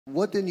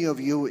What, in your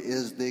view,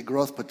 is the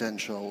growth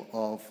potential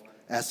of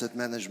asset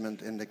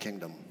management in the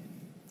kingdom?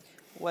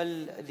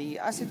 Well, the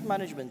asset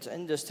management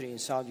industry in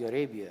Saudi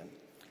Arabia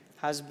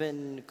has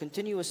been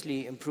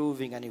continuously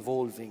improving and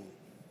evolving,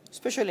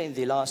 especially in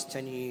the last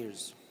 10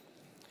 years.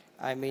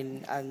 I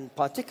mean, and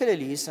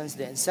particularly since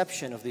the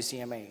inception of the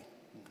CMA.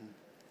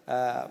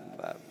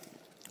 The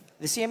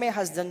CMA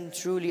has done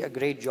truly a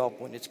great job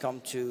when it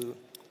comes to,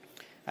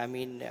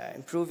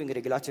 improving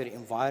regulatory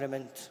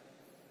environment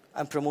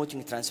and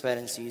promoting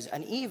transparencies,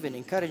 and even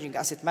encouraging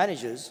asset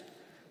managers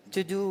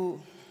to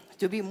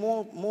be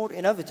more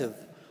innovative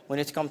when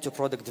it comes to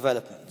product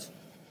development.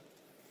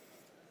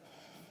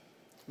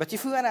 But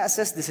if we want to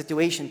assess the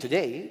situation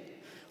today,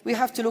 we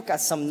have to look at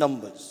some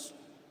numbers.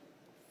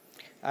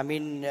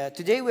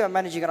 Today we are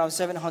managing around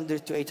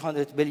 700 to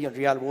 800 billion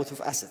riyal worth of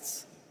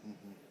assets.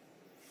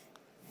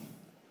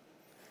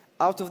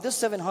 Out of this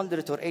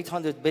 700 or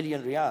 800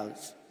 billion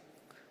riyals,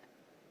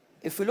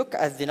 if we look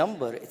at the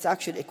number, it's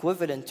actually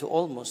equivalent to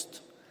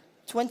almost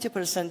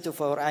 20% of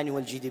our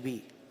annual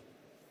GDP.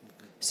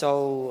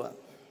 So,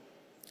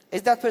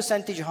 is that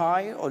percentage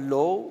high or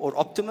low or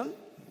optimum?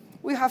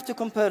 We have to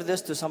compare this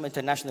to some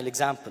international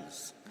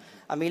examples.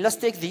 Let's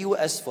take the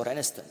US for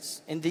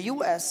instance. In the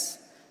US,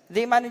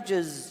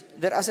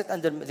 their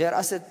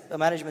asset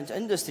management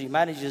industry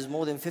manages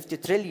more than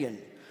 $50 trillion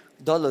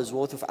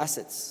worth of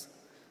assets.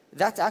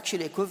 That's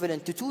actually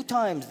equivalent to 2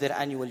 times their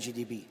annual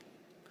GDP.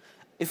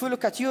 If we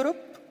look at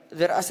Europe,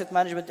 their asset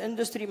management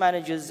industry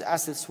manages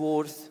assets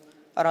worth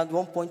around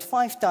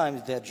 1.5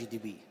 times their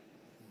GDP.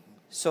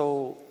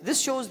 So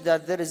this shows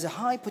that there is a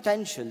high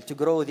potential to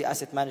grow the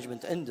asset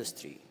management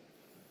industry.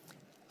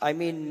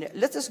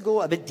 Let us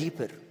go a bit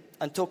deeper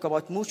and talk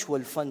about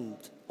mutual fund,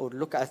 or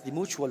look at the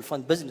mutual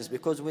fund business,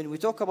 because when we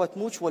talk about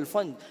mutual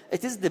fund,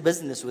 it is the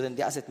business within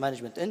the asset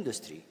management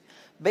industry.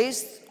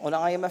 Based on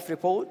IMF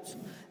report,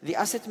 the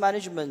asset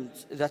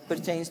management that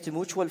pertains to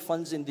mutual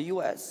funds in the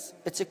US,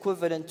 it's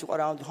equivalent to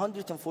around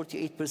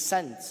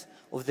 148%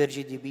 of their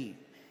GDP.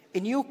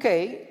 In UK,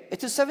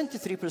 it is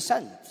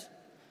 73%.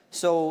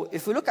 So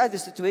if we look at the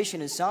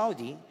situation in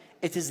Saudi,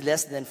 it is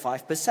less than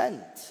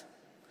 5%.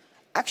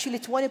 Actually,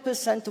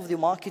 20% of the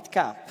market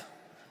cap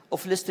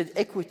of listed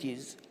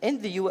equities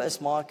in the US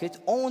market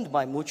owned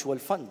by mutual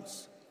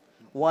funds,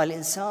 while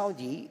in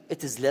Saudi,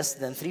 it is less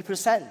than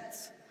 3%.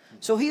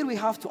 So here we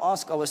have to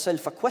ask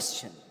ourselves a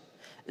question.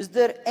 Is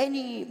there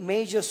any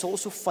major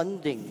source of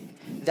funding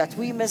that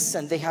we miss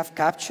and they have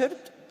captured?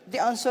 The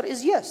answer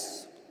is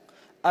yes.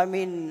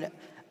 Around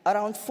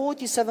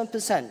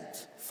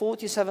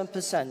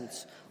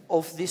 47%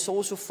 of the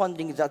source of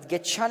funding that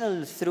get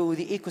channeled through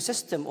the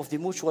ecosystem of the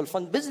mutual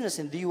fund business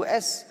in the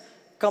US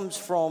comes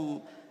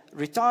from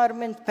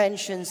retirement,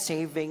 pension,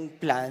 saving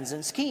plans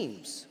and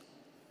schemes.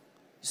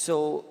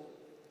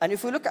 And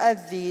if we look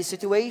at the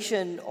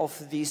situation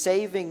of the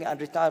saving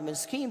and retirement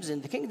schemes in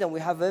the kingdom,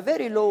 we have a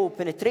very low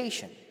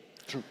penetration.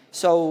 True.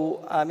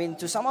 So,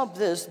 to sum up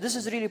this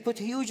has really put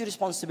huge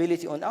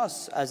responsibility on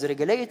us as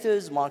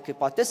regulators, market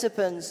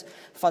participants,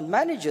 fund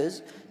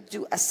managers,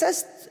 to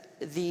assess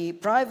the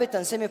private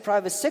and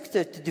semi-private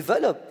sector to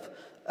develop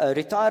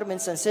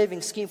retirements and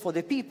savings scheme for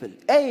the people.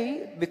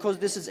 A, because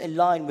this is in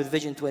line with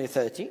Vision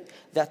 2030,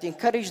 that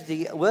encourage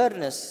the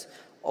awareness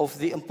of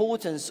the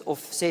importance of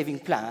saving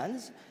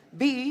plans.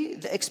 B,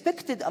 the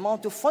expected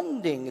amount of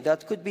funding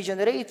that could be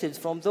generated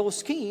from those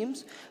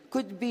schemes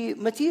could be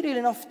material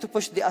enough to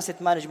push the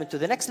asset management to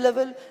the next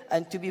level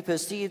and to be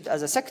perceived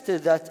as a sector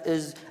that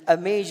is a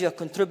major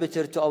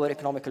contributor to our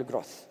economical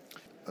growth.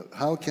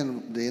 How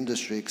can the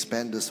industry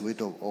expand the suite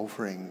of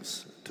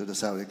offerings to the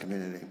Saudi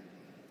community?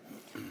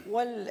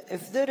 Well,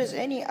 if there is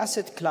any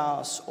asset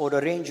class or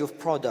a range of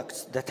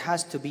products that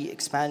has to be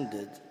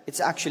expanded,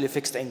 it's actually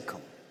fixed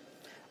income.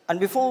 And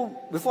before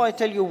I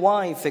tell you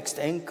why fixed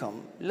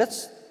income,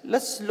 let's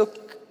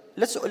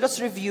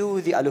review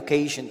the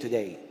allocation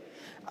today.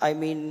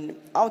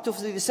 Out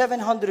of the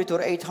 700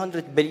 or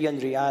 800 billion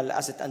riyal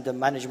asset under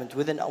management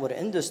within our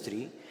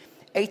industry,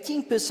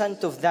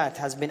 18% of that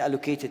has been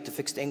allocated to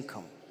fixed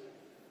income.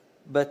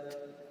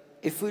 But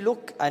if we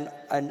look and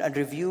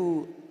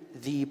review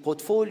the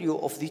portfolio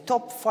of the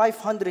top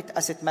 500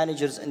 asset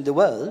managers in the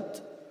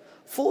world,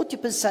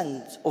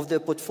 40% of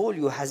their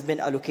portfolio has been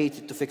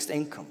allocated to fixed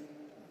income.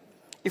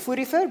 If we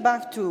refer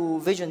back to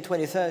Vision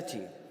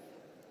 2030,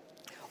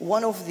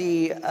 one of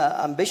the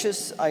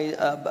ambitious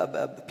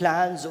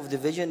plans of the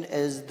vision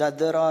is that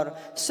there are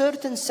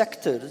certain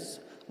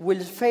sectors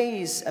will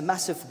face a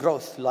massive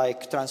growth,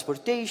 like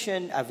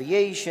transportation,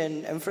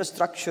 aviation,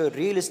 infrastructure,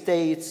 real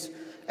estate,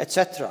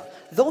 etc.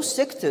 Those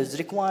sectors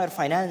require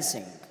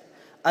financing.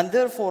 And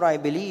therefore, I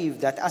believe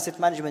that asset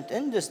management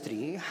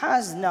industry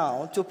has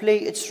now to play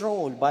its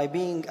role by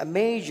being a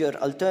major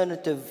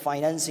alternative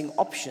financing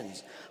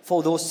options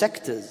for those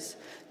sectors.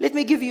 Let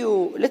me give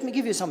you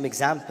some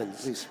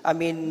examples. Please.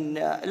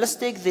 Let's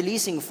take the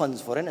leasing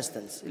funds, for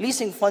instance.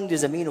 Leasing fund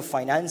is a mean of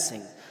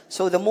financing.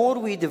 So the more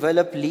we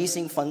develop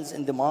leasing funds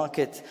in the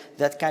market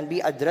that can be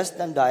addressed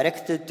and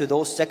directed to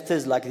those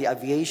sectors like the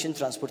aviation,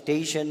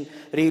 transportation,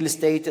 real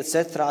estate,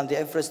 etc., and the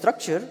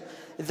infrastructure,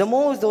 the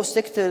more those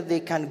sectors they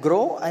can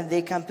grow and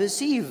they can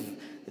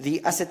perceive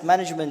the asset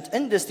management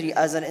industry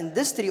as an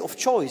industry of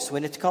choice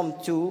when it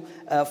comes to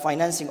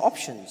financing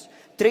options.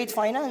 Trade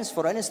finance,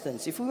 for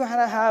instance, if we want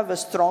to have a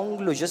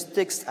strong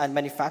logistics and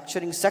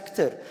manufacturing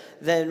sector,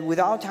 then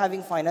without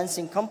having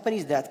financing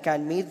companies that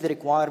can meet the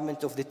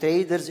requirement of the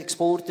traders,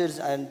 exporters,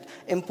 and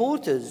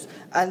importers,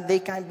 and they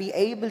can be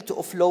able to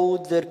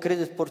offload their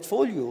credit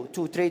portfolio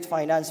to trade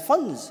finance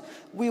funds,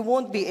 we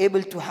won't be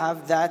able to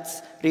have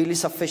that really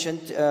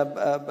sufficient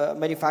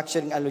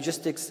manufacturing and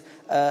logistics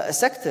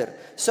sector.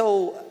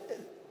 So,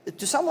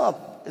 to sum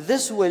up,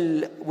 this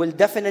will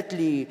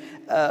definitely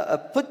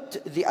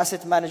put the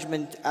asset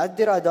management at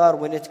the radar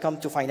when it comes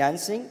to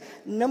financing.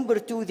 Number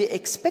two, the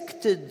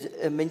expected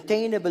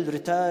maintainable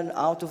return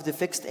out of the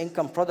fixed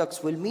income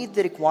products will meet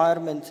the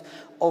requirement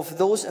of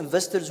those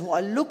investors who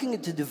are looking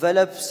to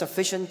develop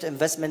sufficient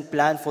investment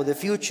plan for the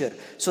future.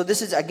 So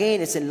this is, again,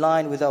 it's in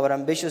line with our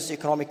ambitious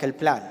economical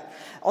plan.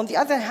 On the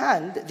other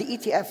hand, the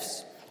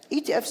ETFs.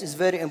 ETFs is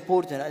very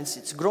important, and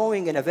it's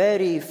growing in a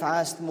very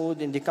fast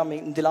mode in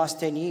the last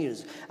 10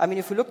 years. I mean,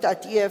 if we looked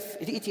at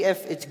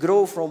ETF, it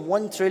grew from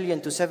 $1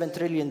 trillion to $7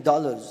 trillion.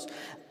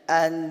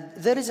 And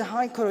there is a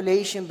high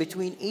correlation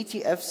between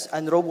ETFs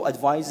and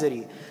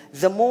robo-advisory.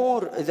 The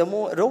more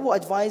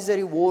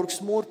robo-advisory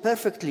works more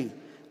perfectly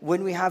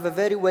when we have a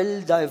very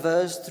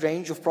well-diverse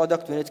range of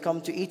product when it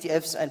comes to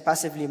ETFs and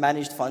passively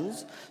managed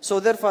funds. So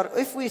therefore,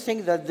 if we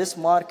think that this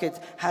market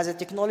has a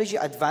technology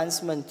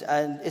advancement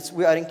and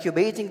we are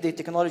incubating the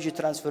technology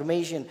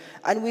transformation,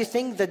 and we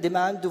think the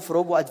demand of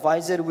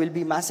robo-advisor will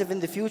be massive in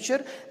the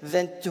future,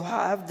 then to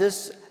have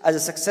this as a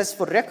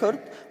successful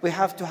record, we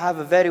have to have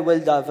a very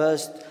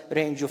well-diverse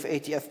range of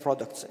ETF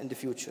products in the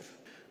future.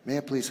 May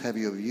I please have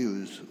your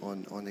views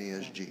on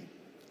ESG?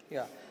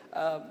 Yeah.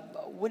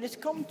 When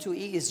it comes to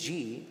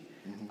ESG,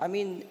 I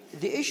mean,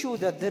 the issue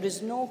that there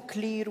is no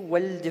clear,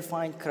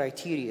 well-defined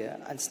criteria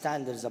and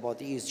standards about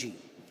ESG.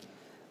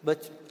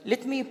 But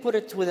let me put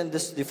it within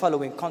the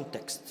following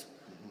context.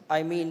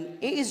 I mean,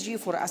 ESG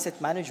for asset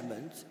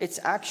management, it's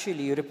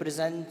actually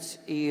represents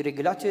a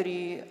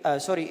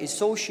a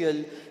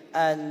social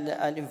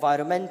and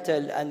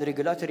environmental and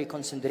regulatory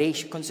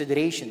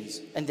considerations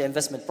in the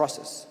investment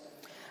process.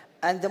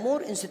 And the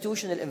more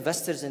institutional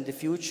investors in the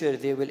future,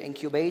 they will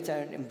incubate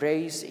and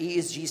embrace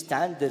ESG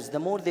standards, the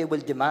more they will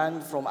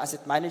demand from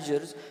asset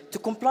managers to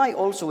comply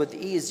also with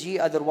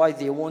ESG, otherwise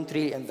they won't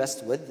really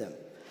invest with them.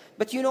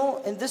 But you know,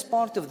 in this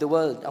part of the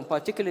world, and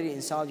particularly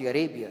in Saudi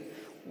Arabia,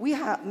 we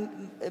have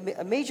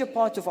a major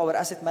part of our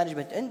asset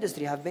management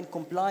industry have been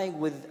complying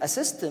with a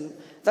system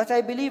that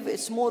I believe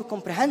is more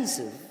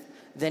comprehensive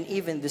than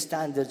even the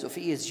standards of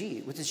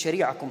ESG, which is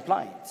Sharia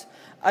compliant.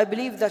 I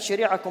believe that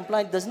Sharia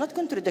compliant does not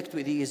contradict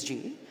with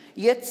ESG,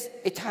 yet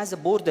it has a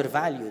border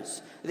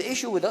values. The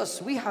issue with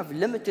us, we have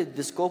limited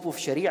the scope of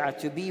Sharia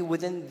to be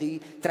within the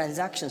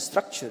transaction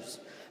structures.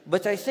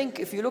 But I think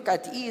if you look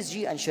at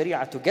ESG and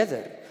Sharia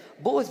together,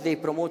 both they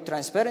promote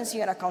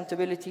transparency and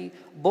accountability,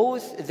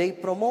 both they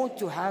promote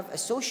to have a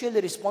socially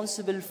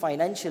responsible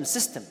financial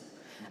system.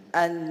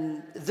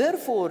 And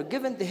therefore,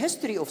 given the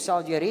history of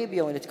Saudi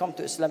Arabia when it comes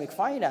to Islamic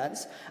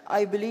finance,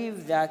 I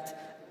believe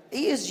that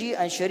ESG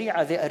and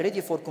Sharia, they are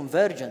ready for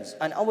convergence,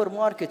 and our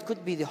market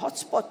could be the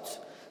hotspot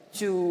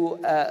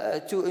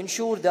to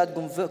ensure that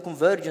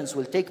convergence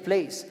will take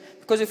place.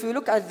 Because if you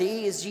look at the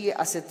ESG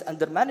asset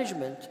under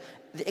management,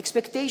 the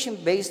expectation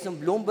based on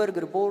Bloomberg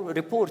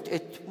report,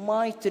 it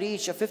might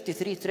reach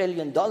 $53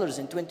 trillion in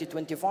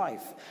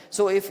 2025.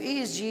 So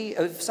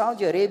if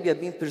Saudi Arabia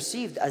being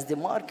perceived as the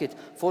market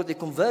for the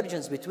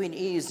convergence between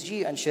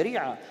ESG and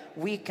Sharia,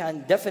 we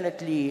can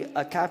definitely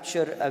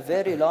capture a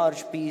very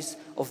large piece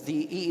of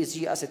the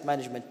ESG asset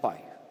management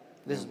pie.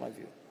 This is my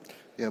view.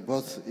 Yeah,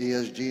 both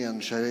ESG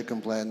and Sharia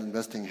compliant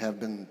investing have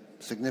been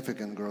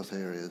significant growth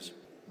areas.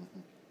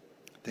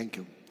 Thank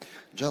you.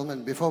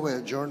 Gentlemen, before we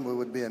adjourn, we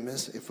would be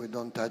amiss if we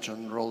don't touch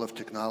on the role of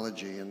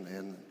technology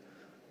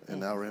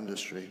in our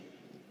industry.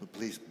 But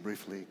please,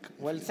 briefly.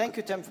 Well, thank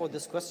you, Tim, for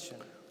this question.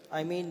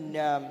 I mean,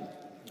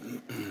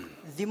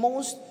 the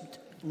most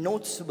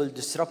noticeable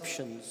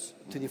disruptions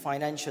to the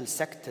financial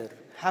sector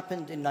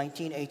happened in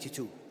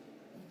 1982,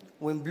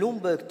 when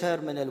Bloomberg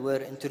Terminal were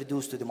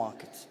introduced to the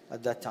market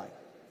at that time.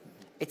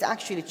 It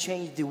actually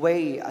changed the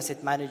way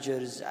asset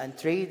managers and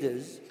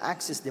traders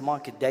access the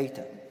market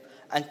data,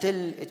 until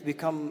it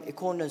became a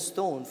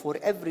cornerstone for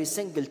every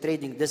single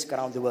trading desk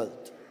around the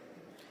world.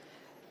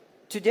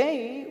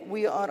 Today,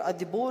 we are at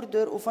the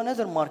border of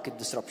another market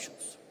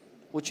disruptions,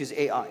 which is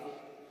AI.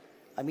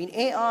 I mean,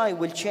 AI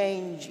will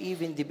change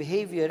even the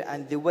behavior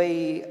and the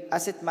way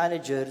asset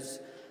managers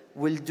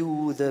will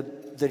do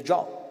their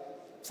job.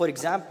 For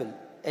example,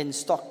 in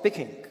stock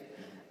picking,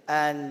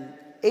 and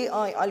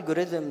AI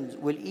algorithms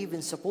will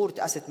even support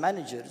asset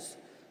managers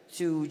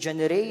to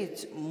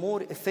generate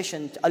more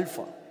efficient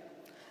alpha.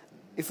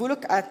 If we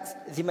look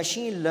at the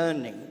machine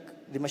learning,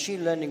 the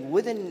machine learning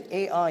within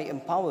AI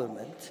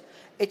empowerment,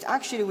 it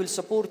actually will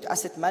support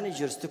asset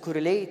managers to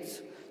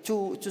correlate,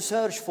 to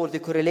search for the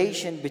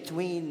correlation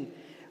between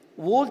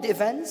world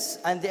events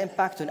and the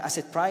impact on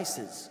asset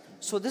prices.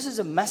 So this is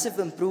a massive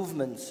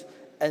improvement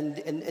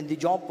in the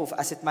job of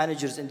asset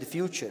managers in the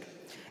future.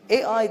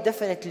 AI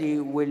definitely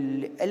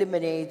will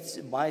eliminate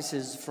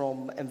biases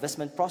from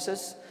investment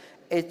process.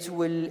 It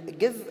will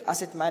give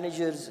asset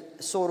managers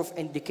sort of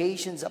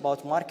indications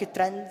about market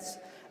trends,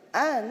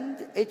 and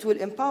it will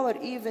empower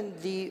even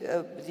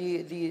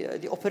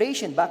the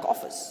operation back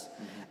office.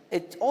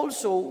 It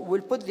also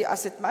will put the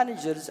asset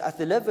managers at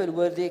the level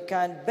where they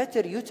can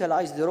better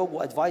utilize the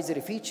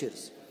robo-advisory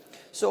features.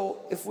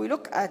 So if we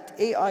look at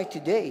AI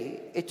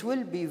today, it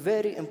will be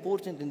very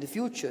important in the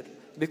future,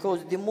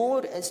 because the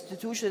more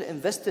institutional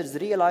investors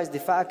realize the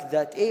fact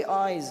that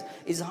AI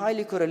is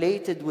highly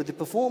correlated with the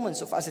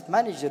performance of asset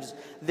managers,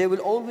 they will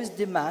always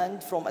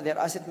demand from their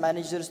asset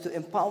managers to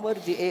empower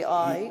the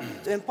AI,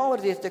 to empower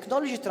their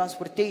technology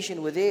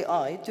transportation with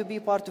AI to be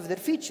part of their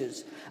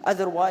features.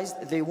 Otherwise,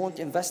 they won't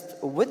invest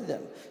with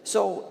them.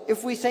 So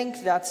if we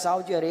think that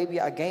Saudi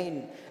Arabia,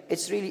 again,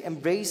 it's really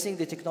embracing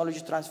the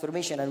technology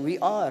transformation, and we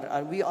are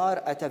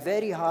at a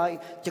very high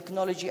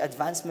technology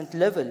advancement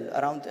level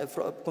around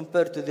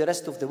compared to the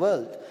rest of the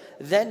world,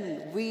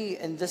 then we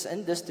in this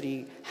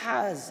industry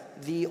has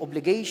the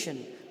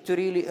obligation to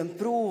really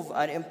improve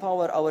and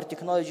empower our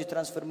technology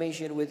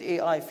transformation with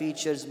AI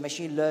features,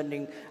 machine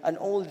learning, and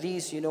all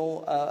these,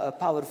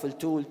 powerful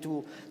tools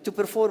to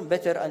perform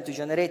better and to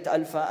generate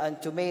alpha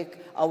and to make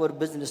our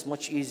business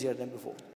much easier than before.